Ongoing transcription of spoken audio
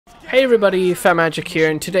Hey everybody, Fatmagic here,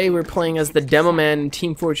 and today we're playing as the Demoman in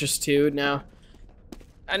Team Fortress 2. Now,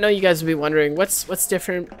 I know you guys will be wondering, what's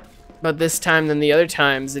different about this time than the other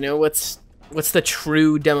times? You know, what's the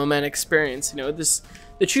true Demoman experience? You know,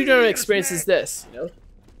 the true Demoman experience is this.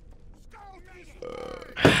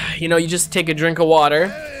 You know, you just take a drink of water,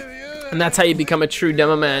 and that's how you become a true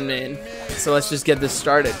Demoman, man. So let's just get this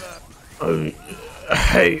started.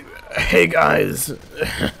 Hey guys.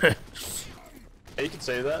 Hey, you can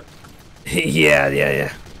say that.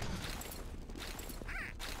 Yeah.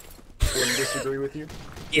 Wouldn't disagree with you.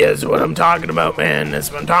 Yeah, that's what I'm talking about, man.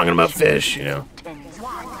 That's what I'm talking about, fish, you know.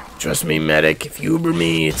 Trust me, medic, if you Uber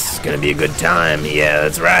me, it's gonna be a good time. Yeah,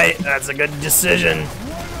 that's right. That's a good decision.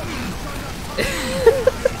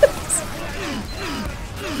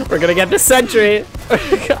 We're gonna get the sentry.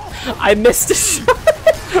 I missed a shot.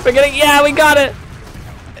 Yeah, we got it.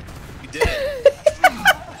 We did it.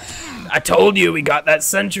 I told you we got that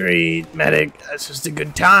sentry, medic. That's just a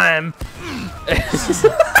good time. I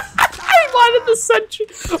wanted the sentry,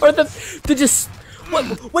 or the just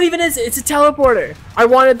what even is it? It's a teleporter. I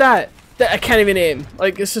wanted that. I can't even aim.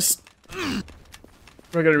 Like, it's just.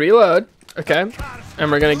 We're gonna reload, okay,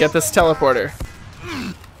 and we're gonna get this teleporter.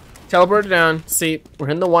 Teleporter down. See, we're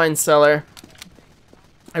in the wine cellar.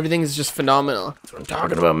 Everything is just phenomenal. That's what I'm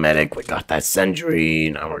talking about, medic. We got that sentry.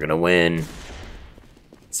 Now we're gonna win.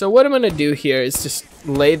 So what I'm gonna do here is just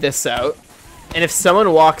lay this out, and if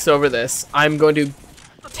someone walks over this, I'm going to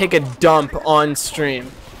take a dump on stream,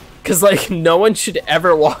 cause like no one should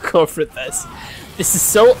ever walk over this. This is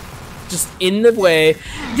so just in the way.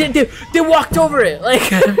 They walked over it.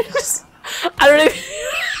 Like I don't even.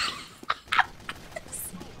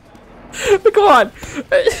 But come on.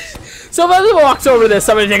 So if anyone walks over this,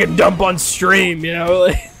 I'm gonna take a dump on stream. You know.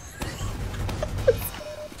 Like,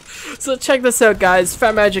 so check this out, guys.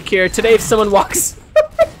 Fatmagic here. Today, if someone walks,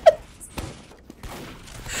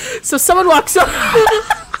 so someone walks over,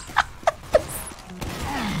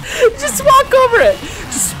 just walk over it.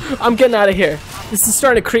 I'm getting out of here. This is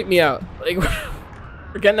starting to creep me out. Like,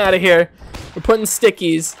 we're getting out of here. We're putting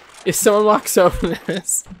stickies. If someone walks over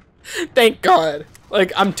this, thank God.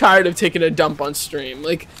 Like, I'm tired of taking a dump on stream.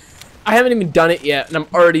 Like, I haven't even done it yet, and I'm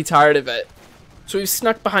already tired of it. So we've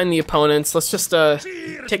snuck behind the opponents. Let's just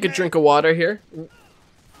take a drink of water here.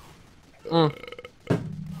 So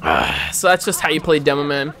that's just how you play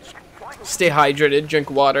Demoman. Stay hydrated,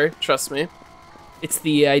 drink water, trust me. It's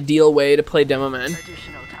the ideal way to play Demoman.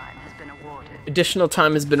 Additional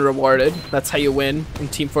time has been rewarded. That's how you win in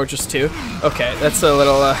Team Fortress 2. Okay, that's a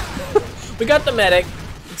little we got the medic.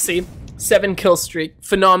 See, 7 kill streak.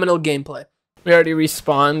 Phenomenal gameplay. We already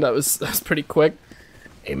respawned. That was pretty quick.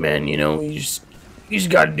 Hey man, you know, you just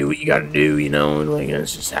gotta do what you gotta do, you know, like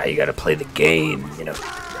that's just how you gotta play the game, you know.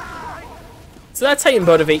 So that's how you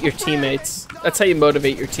motivate your teammates. That's how you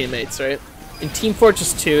motivate your teammates, right? In Team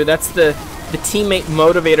Fortress 2, that's the teammate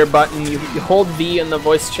motivator button. You hold V in the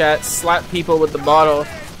voice chat, slap people with the bottle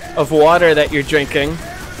of water that you're drinking,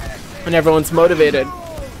 and everyone's motivated.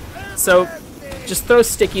 So just throw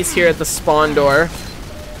stickies here at the spawn door,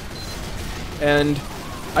 and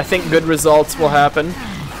I think good results will happen.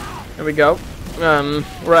 There we go.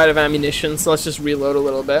 We're out of ammunition, so let's just reload a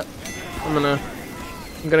little bit. I'm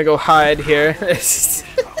gonna go hide here.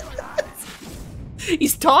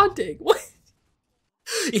 He's taunting. What?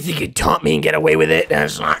 You think you'd taunt me and get away with it?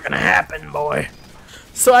 That's not gonna happen, boy.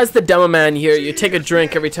 So as the Demoman here, you take a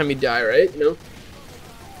drink every time you die, right? You know?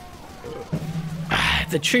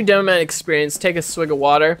 The true Demoman experience, take a swig of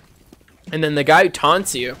water, and then the guy who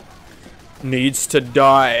taunts you needs to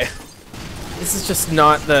die. This is just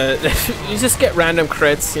not the you just get random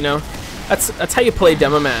crits, you know. That's how you play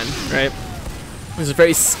Demoman, right? It's a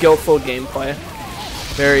very skillful gameplay,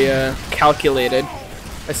 very calculated.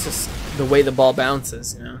 It's just the way the ball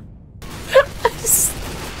bounces, you know.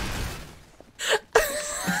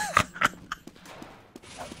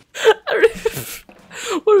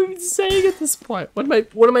 What am I even saying at this point? What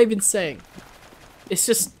am I even saying? It's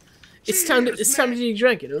just it's time to take a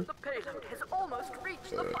drink, you know.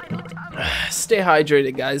 Stay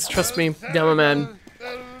hydrated, guys. Trust me, Demoman.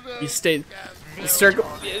 You stay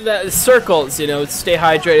circles, you know. Stay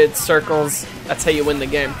hydrated, circles. That's how you win the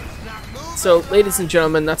game. So, ladies and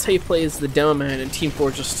gentlemen, that's how you play as the Demoman in Team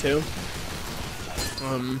Fortress 2.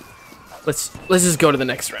 Let's just go to the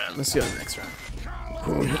next round. Let's go to the next round.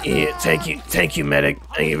 Yeah, thank you, medic.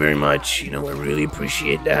 Thank you very much. You know, I really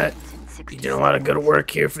appreciate that. You did a lot of good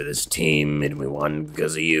work here for this team, and we won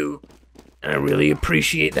because of you. And I really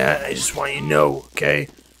appreciate that. I just want you to know, okay?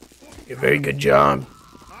 You did a very good job.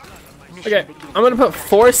 Okay, I'm gonna put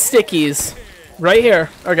 4 stickies right here.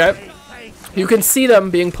 Okay, You can see them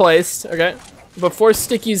being placed, okay? But 4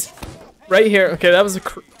 stickies right here. Okay, that was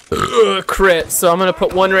a crit. So I'm gonna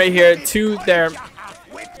put 1 right here, 2 there.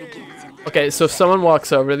 Okay, so if someone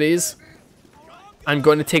walks over these, I'm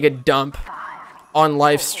going to take a dump on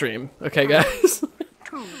live stream. Okay, guys?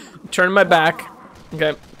 I'm turning my back.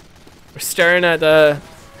 Okay. We're staring at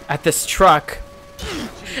this truck.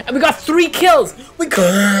 And we got 3 kills! We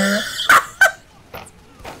got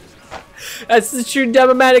That's the true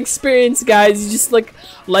Demoman experience, guys. You just like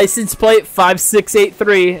license plate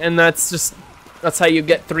 5683, and that's how you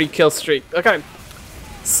get 3 kill streak. Okay.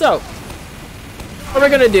 So what we're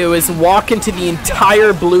gonna do is walk into the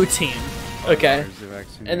entire blue team. Okay.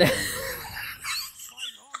 And then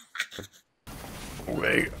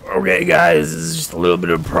Okay, guys, this is just a little bit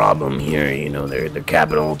of a problem here. You know, they're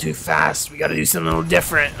capping a little too fast. We gotta do something a little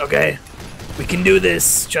different, okay? We can do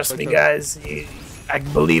this. Trust me, guys. I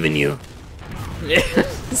believe in you.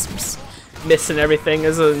 missing everything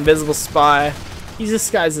as an invisible spy. He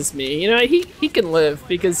disguises me. You know, he can live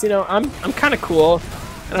because, you know, I'm kind of cool,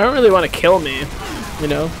 and I don't really want to kill me. You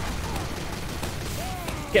know.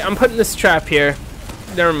 Okay, I'm putting this trap here.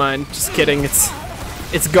 Never mind. Just kidding.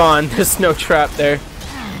 It's gone. There's no trap there.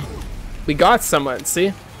 We got someone,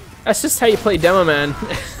 see? That's just how you play Demoman.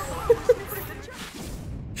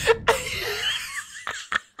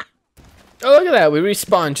 Oh, look at that. We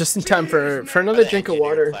respawned just in time for another drink of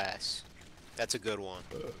water. That's a good one.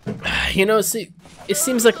 You know, see, it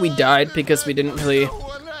seems like we died because we didn't really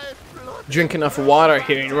drink enough water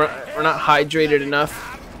here. And we're not hydrated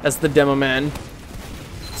enough as the Demoman.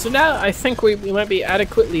 So now I think we might be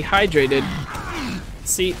adequately hydrated.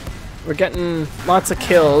 See, we're getting lots of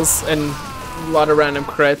kills and a lot of random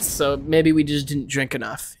crits, so maybe we just didn't drink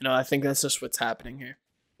enough. You know, I think that's just what's happening here.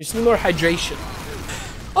 We just need more hydration.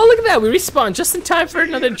 Oh, look at that, we respawned just in time for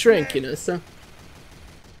another drink, you know, so.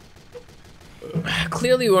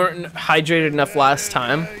 Clearly we weren't hydrated enough last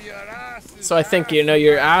time. So I think, you know,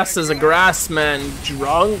 your ass is a grass man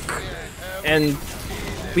drunk, and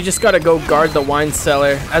we just gotta go guard the wine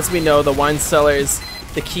cellar. As we know, the wine cellar is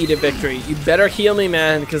the key to victory. You better heal me,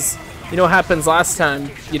 man, because you know what happens last time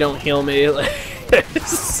you don't heal me. We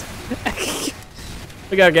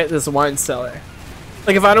gotta get this wine cellar.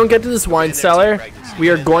 Like, if I don't get to this wine cellar, we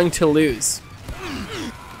are going to lose.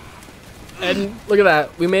 And look at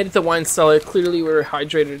that, we made it to the wine cellar. Clearly we were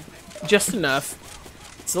hydrated just enough.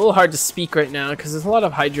 It's a little hard to speak right now because there's a lot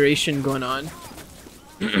of hydration going on.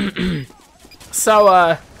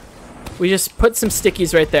 So we just put some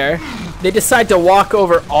stickies right there. They decide to walk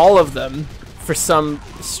over all of them for some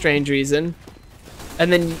strange reason.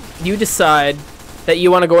 And then you decide that you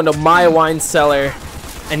want to go into my wine cellar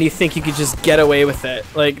and you think you could just get away with it.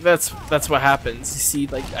 Like, that's what happens. You see,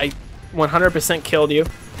 like, I 100% killed you.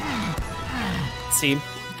 See?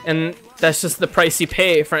 And that's just the price you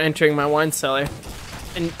pay for entering my wine cellar.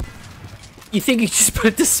 And you think you just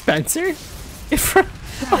put a dispenser in front?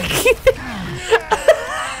 Like,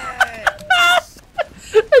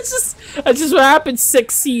 that's just what happens.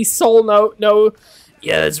 6C soul note. No.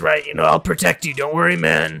 Yeah, that's right. You know, I'll protect you. Don't worry,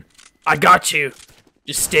 man. I got you.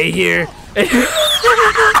 Just stay here.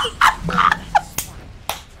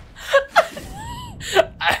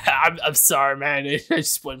 I'm sorry, man. I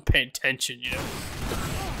just wasn't paying attention, you know.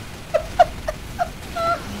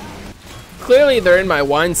 Clearly, they're in my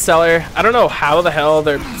wine cellar. I don't know how the hell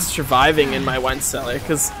they're surviving in my wine cellar,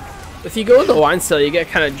 because if you go in the wine cellar, you get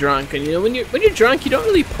kind of drunk, and you know, when you're drunk, you don't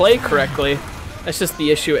really play correctly. That's just the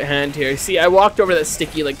issue at hand here. See, I walked over that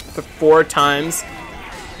sticky like 4 times.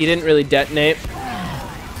 He didn't really detonate,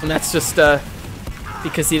 and that's just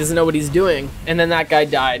because he doesn't know what he's doing. And then that guy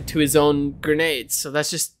died to his own grenades. So that's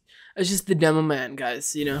just the Demoman,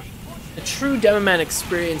 guys. You know, a true Demoman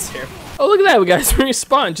experience here. Oh, look at that, we guys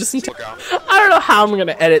respawned just in time. I don't know how I'm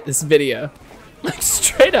gonna edit this video. Like,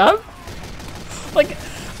 straight up. Like,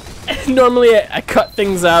 normally I cut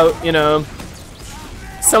things out, you know.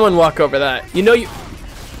 Someone walk over that. You know,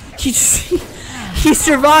 he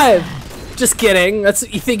survived. Just kidding. You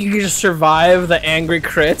think you can just survive the angry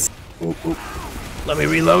crits? Ooh, ooh. Let me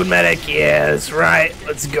reload, medic. Yeah, that's right.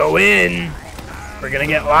 Let's go in. We're gonna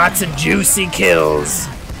get lots of juicy kills.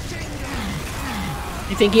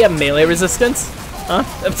 You think you have melee resistance? Huh?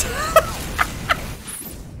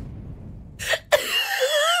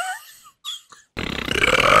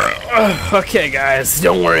 Okay, guys.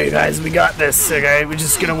 Don't worry, guys. We got this, okay? We're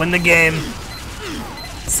just gonna win the game.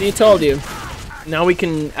 See, I told you. Now we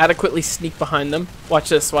can adequately sneak behind them. Watch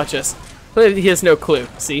this, watch this. He has no clue,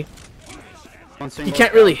 see? He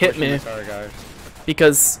can't really hit me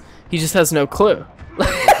because he just has no clue.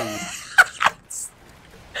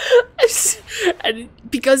 I And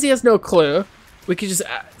because he has no clue, we could just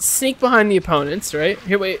sneak behind the opponents, right?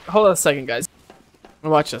 Here, wait, hold on a second, guys.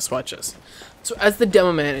 Watch this, watch this. So as the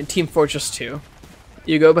demo man in Team Fortress 2,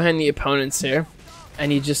 you go behind the opponents here,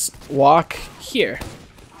 and you just walk here.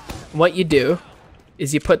 What you do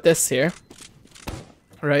is you put this here,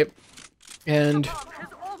 right? And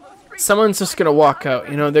someone's just gonna walk out.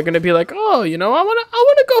 You know, they're gonna be like, "Oh, you know, I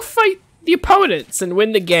wanna go fight the opponents and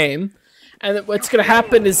win the game." And then what's gonna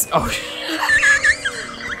happen is, oh.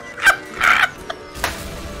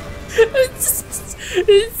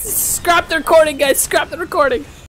 Scrap the recording, guys. Scrap the recording.